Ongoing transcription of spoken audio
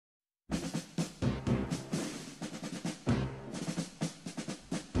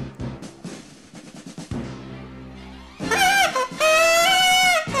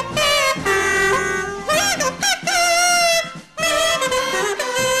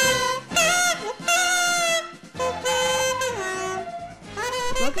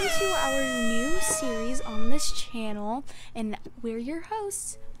channel, and we're your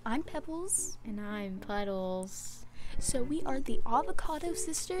hosts. I'm Pebbles. And I'm Puddles. So we are the Avocado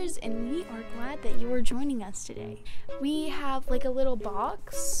Sisters, and we are glad that you are joining us today. We have like a little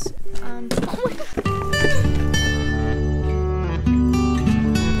box.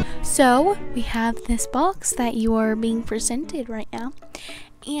 So we have this box that you are being presented right now,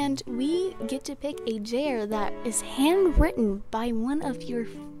 and we get to pick a dare that is handwritten by one of your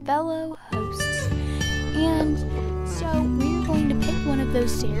fellow hosts. And so we're going to pick one of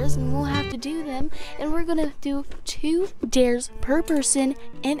those dares, and we'll have to do them, and we're going to do 2 dares per person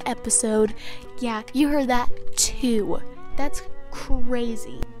an episode. Yeah, you heard that, 2. That's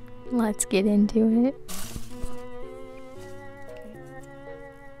crazy. Let's get into it.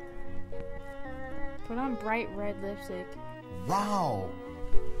 Put on bright red lipstick. Wow.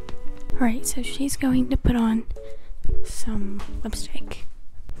 Alright, so she's going to put on some lipstick.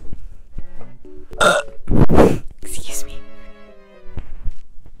 Excuse me.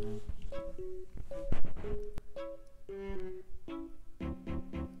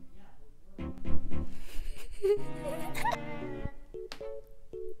 Did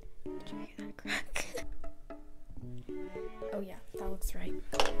you hear that crack? Oh yeah, that looks right.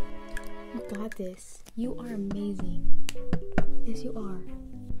 You got this. You are amazing. Yes, you are.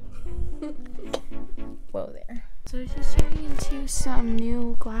 Whoa there. So she's turning into some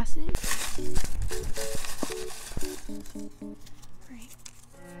new glasses. Right.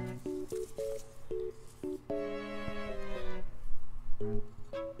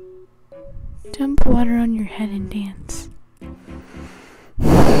 Dump water on your head and dance.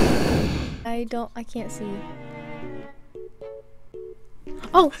 I can't see.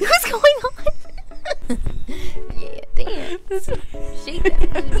 Oh, what's going on? Yeah, dance. Shake that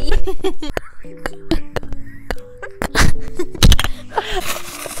booty.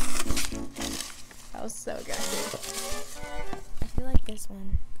 That was so aggressive. I feel like this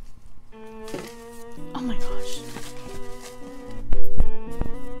one. Oh my gosh.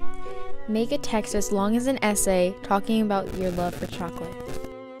 Make a text as long as an essay talking about your love for chocolate.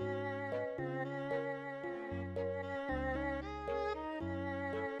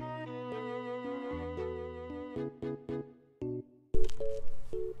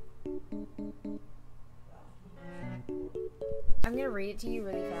 I'm gonna read it to you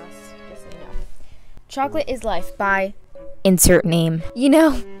really fast, just so you know. Chocolate is life by insert name. You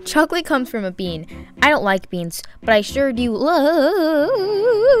know, chocolate comes from a bean. I don't like beans, but I sure do love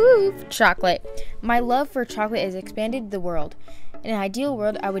chocolate. My love for chocolate has expanded the world. In an ideal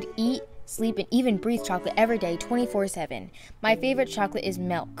world, I would eat, sleep, and even breathe chocolate every day, 24/7. My favorite chocolate is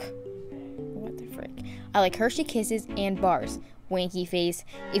milk. What the frick? I like Hershey Kisses and bars. Wanky face,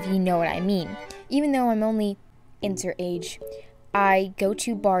 if you know what I mean. Even though I'm only insert age, I go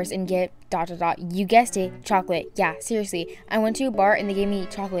to bars and get ... You guessed it, chocolate. Yeah, seriously. I went to a bar and they gave me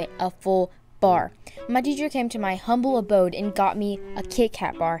chocolate, a full bar. My teacher came to my humble abode and got me a Kit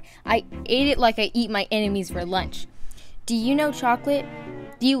Kat bar. I ate it like I eat my enemies for lunch. Do you know chocolate?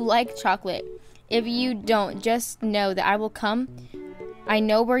 Do you like chocolate? If you don't, just know that I will come. I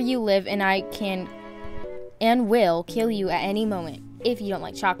know where you live, and I can and will kill you at any moment if you don't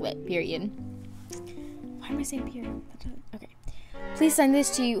like chocolate, period. Why am I saying period? Okay. Please send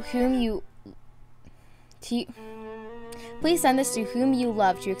this to whom you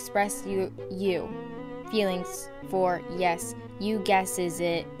love to express you feelings for. Yes, you guesses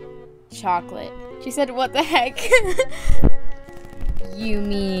it, chocolate. She said, what the heck? You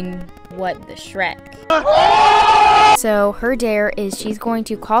mean what the Shrek? So her dare is she's going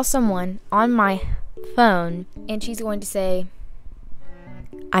to call someone on my phone and she's going to say,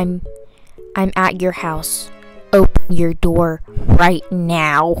 I'm at your house. Open your door right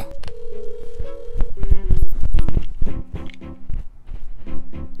now.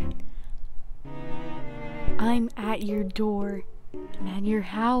 I'm at your door. I'm at your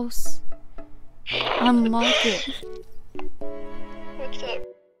house. Unlock it. What's up?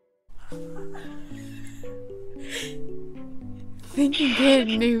 Think again,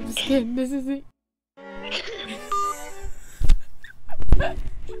 noob skin. This is it.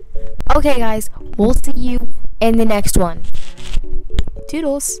 Okay, guys, we'll see you in the next one.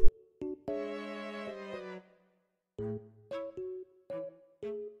 Toodles.